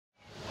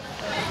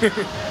It's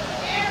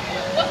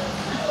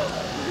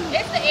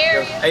the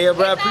area. Hey, yo,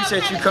 bro, I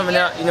appreciate you coming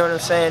out. You know what I'm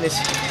saying? It's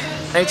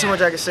ain't too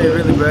much I can say,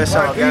 really, bro. It's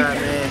all God,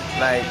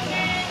 man. Like,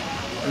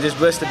 I'm just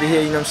blessed to be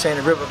here. You know what I'm saying?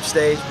 To rip up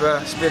stage, bro.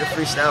 Spit a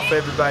freestyle for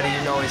everybody.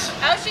 You know, it's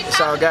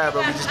all God,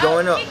 bro. We just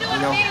going up. You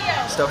know,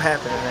 stuff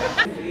happening,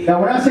 man.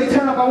 Now, when I say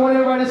turn up, I want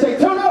everybody to say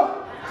turn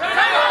up. Turn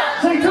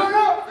up. Say turn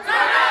up. Turn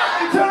up.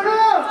 Say turn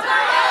up. Turn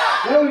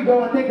up. There we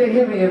go. I think they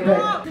hear me, in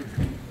fact.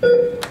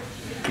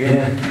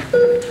 Yeah.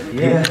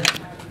 Yeah.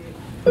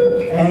 I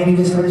ain't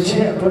even started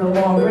chat, but I'm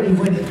already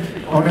with it.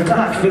 On the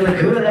clock, feeling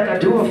good like I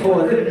do it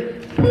for a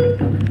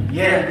living.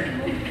 Yeah.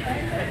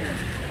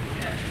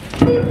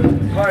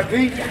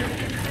 Heartbeat.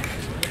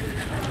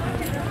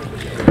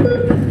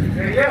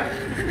 There you go.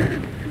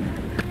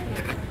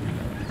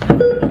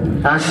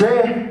 I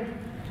said,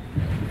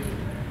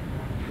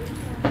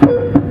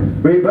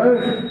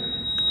 Rebirth.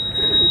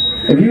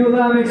 If you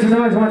allow me, make some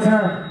noise one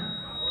time.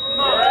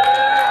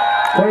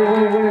 Wait.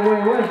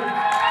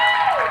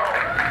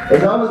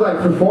 As I was like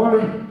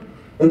performing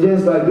and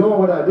just like doing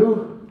what I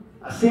do,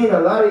 I seen a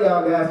lot of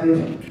y'all guys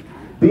just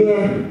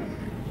being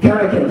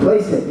kind of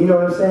complacent, you know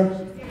what I'm saying?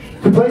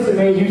 Complacent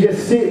means you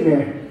just sitting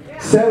there,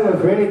 settling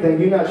for anything.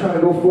 You're not trying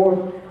to go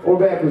forward or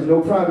backwards, no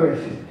progress.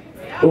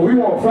 But we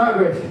want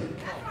progress.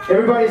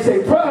 Everybody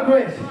say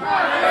progress.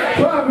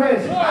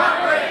 Progress.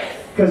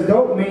 Because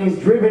dope means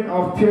driven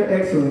off pure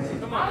excellence.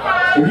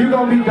 If you're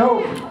gonna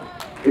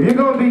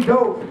be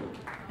dope,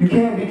 you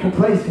can't be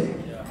complacent.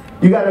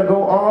 You gotta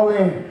go all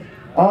in,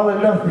 all or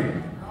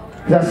nothing.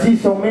 Because I see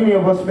so many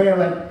of us, man,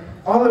 like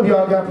all of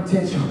y'all got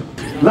potential.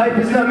 Life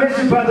is not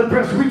measured by the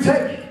breaths we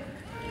take,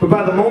 but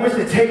by the moments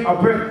that take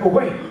our breath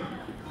away.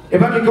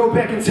 If I could go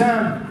back in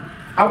time,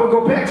 I would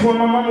go back to when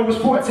my mama was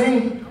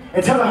 14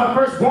 and tell her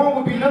her firstborn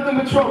would be nothing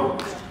but trouble.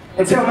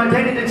 And tell my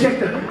daddy to check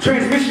the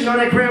transmission on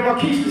that Grand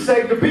Marquis to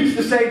save the beach,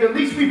 to save the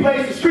least we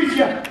blaze the streets.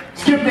 Yeah,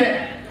 skip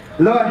that.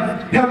 Lord,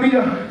 help me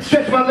to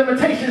stretch my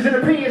limitations and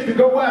opinions to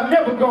go where I've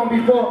never gone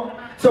before.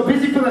 So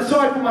busy feeling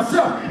sorry for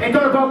myself, ain't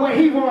thought about what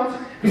he wants,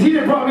 because he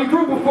done brought me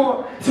through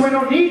before, so I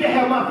don't need to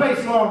have my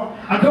face long.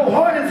 I go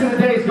hard until the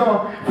day's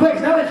gone,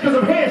 flex knowledge because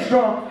I'm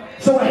headstrong,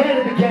 so ahead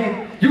of the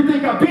game. You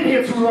think I've been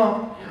here too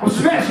long? I'm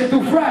smashing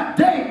through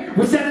Friday,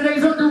 with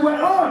Saturday's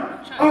underwear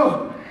on.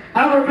 Oh,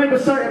 I remember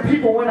certain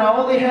people when I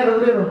only had a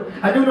little.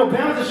 I knew no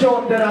bounds to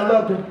show them that I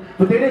loved them,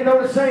 but they didn't know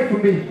the same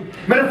for me.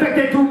 Matter of fact,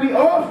 they threw me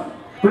off,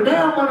 but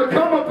now I'm on the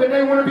come up and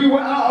they want to be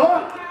where I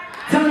are.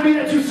 Telling me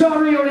that you're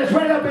sorry or that's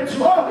right up at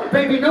you. Oh,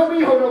 baby, know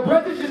me, hold no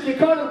breath, it's just your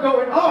color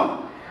going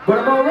off. But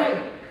I'm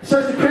alright.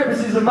 Search the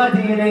crevices of my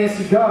DNA and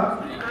see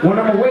God. When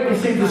I'm awake, it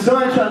seems the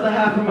sun tries to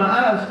hide from my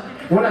eyes.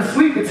 When I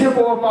sleep, the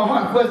temple of my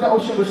heart floods the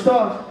ocean with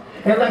stars.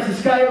 And like the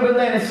sky of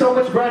Atlantis, so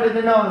much brighter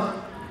than ours.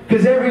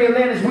 Because every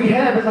Atlantis we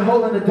have is a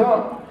hole in the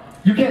dark.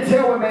 You can't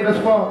tell what made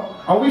us fall.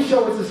 All we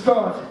show is the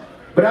scars.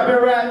 But I've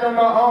been riding on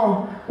my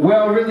own.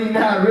 Well, really,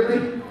 not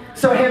really.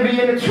 So heavy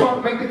in the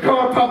trunk, make the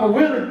car pop a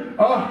wheelie.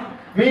 Oh.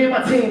 Me and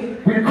my team,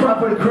 we the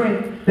crop of the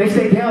cream. They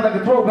stay down like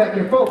a throwback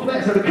and 4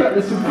 flats of the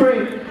Cutlass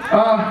Supreme.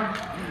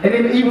 And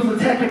then the evil's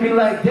attacking me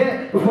like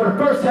that. But for the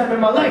first time in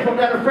my life, I'm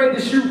not afraid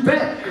to shoot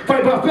back.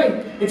 Fight by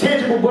faith,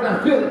 intangible but I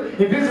feel it,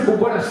 invisible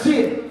but I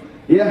see it.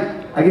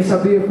 Yeah, I guess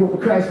I'll be a fool for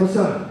Christ. What's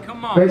up?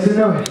 Come on. Make some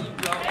noise.